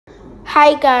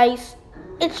Hi guys,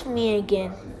 it's me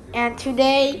again, and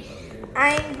today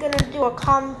I'm gonna do a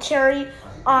commentary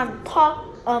on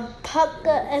Pucka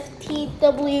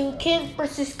FTW Kid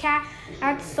vs. Cat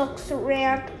at Sucks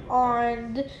Rant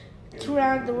on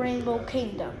Throughout the Rainbow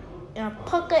Kingdom.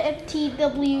 Pucka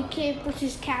FTW Kid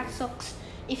vs. Cat Sucks.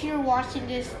 If you're watching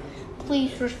this,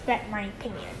 please respect my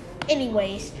opinion.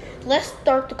 Anyways, let's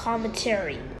start the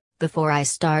commentary. Before I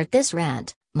start this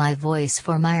rant, my voice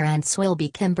for my rants will be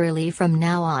Kimberly from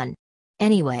now on.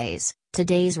 Anyways,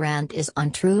 today's rant is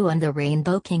on True and the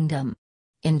Rainbow Kingdom.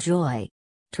 Enjoy.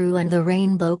 True and the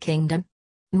Rainbow Kingdom?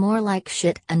 More like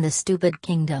shit and the Stupid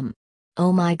Kingdom.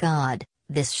 Oh my god,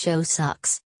 this show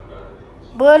sucks.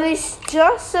 But it's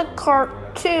just a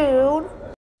cartoon.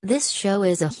 This show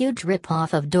is a huge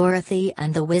ripoff of Dorothy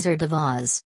and the Wizard of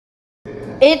Oz.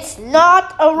 It's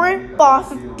not a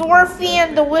ripoff of Dorothy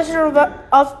and the Wizard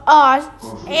of Oz,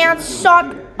 and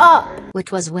shut up!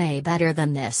 Which was way better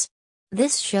than this.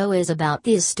 This show is about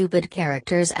these stupid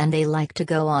characters and they like to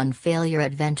go on failure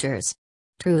adventures.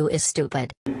 True is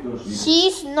stupid.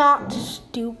 She's not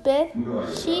stupid.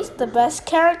 She's the best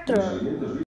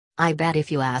character. I bet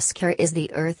if you ask her is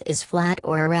the earth is flat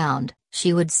or round,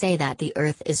 she would say that the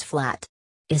earth is flat.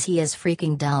 Is he as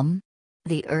freaking dumb?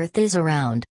 The earth is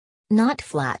round, not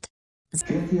flat.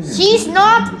 She's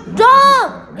not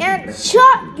dumb! And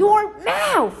shut your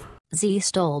mouth! Z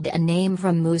stole a name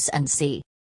from Moose and C.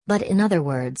 But in other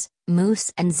words,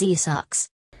 Moose and Z sucks.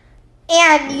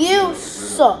 And you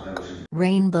suck.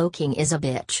 Rainbow King is a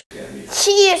bitch.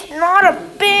 She is not a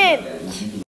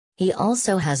bitch! He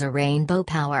also has a rainbow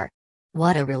power.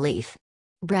 What a relief.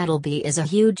 Brattleby is a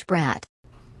huge brat.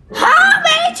 How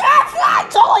many times I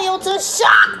told you to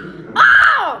shut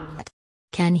up?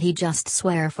 Can he just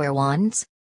swear for once?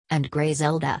 And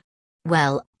Grayzelda?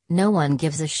 Well, no one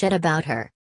gives a shit about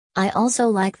her. I also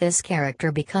like this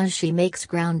character because she makes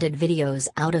grounded videos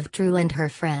out of True and her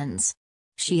friends.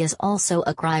 She is also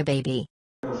a crybaby.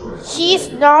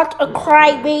 She's not a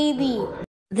crybaby.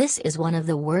 This is one of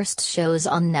the worst shows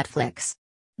on Netflix.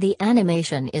 The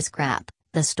animation is crap,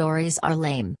 the stories are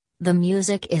lame, the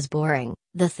music is boring,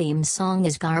 the theme song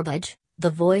is garbage, the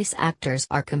voice actors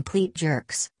are complete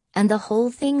jerks, and the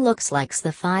whole thing looks like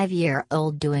the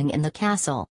 5-year-old doing in the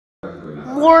castle.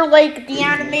 More like the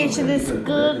animation is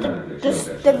good,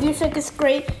 the music is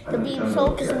great, the meme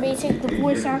soak is amazing, the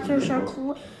voice actors are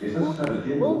cool,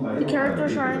 the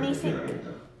characters are amazing,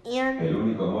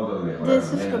 and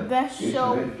this is the best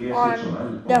show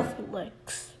on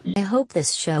Netflix. I hope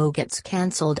this show gets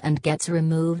cancelled and gets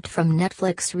removed from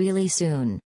Netflix really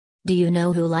soon. Do you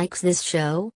know who likes this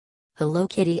show? Hello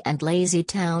Kitty and Lazy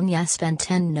Town. Yes, Ben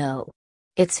 10 no.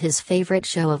 It's his favorite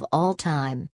show of all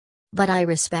time. But I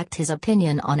respect his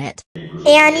opinion on it.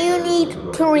 And you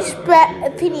need to respect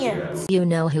opinions. You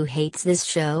know who hates this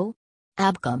show?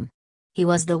 Abcom. He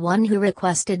was the one who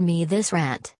requested me this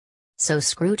rant. So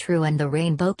screw True and the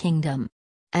Rainbow Kingdom.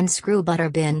 And screw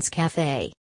Butterbin's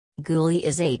Cafe. Ghoulie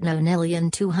is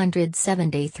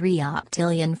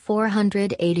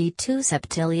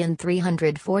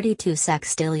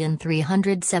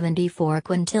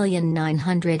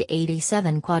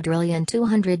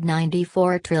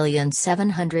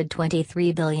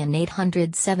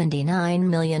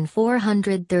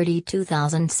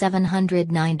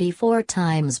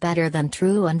times better than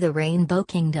True and the Rainbow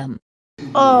Kingdom.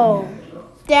 Oh,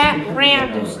 that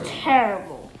rant is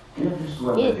terrible.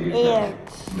 It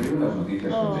ends.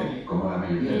 Oh,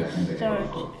 it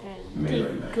starts and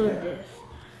thank goodness.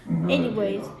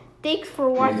 Anyways, thanks for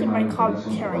watching my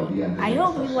commentary. I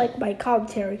hope you like my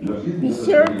commentary. Be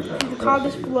sure to leave the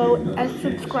comments below and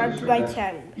subscribe to my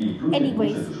channel.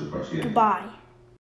 Anyways, goodbye.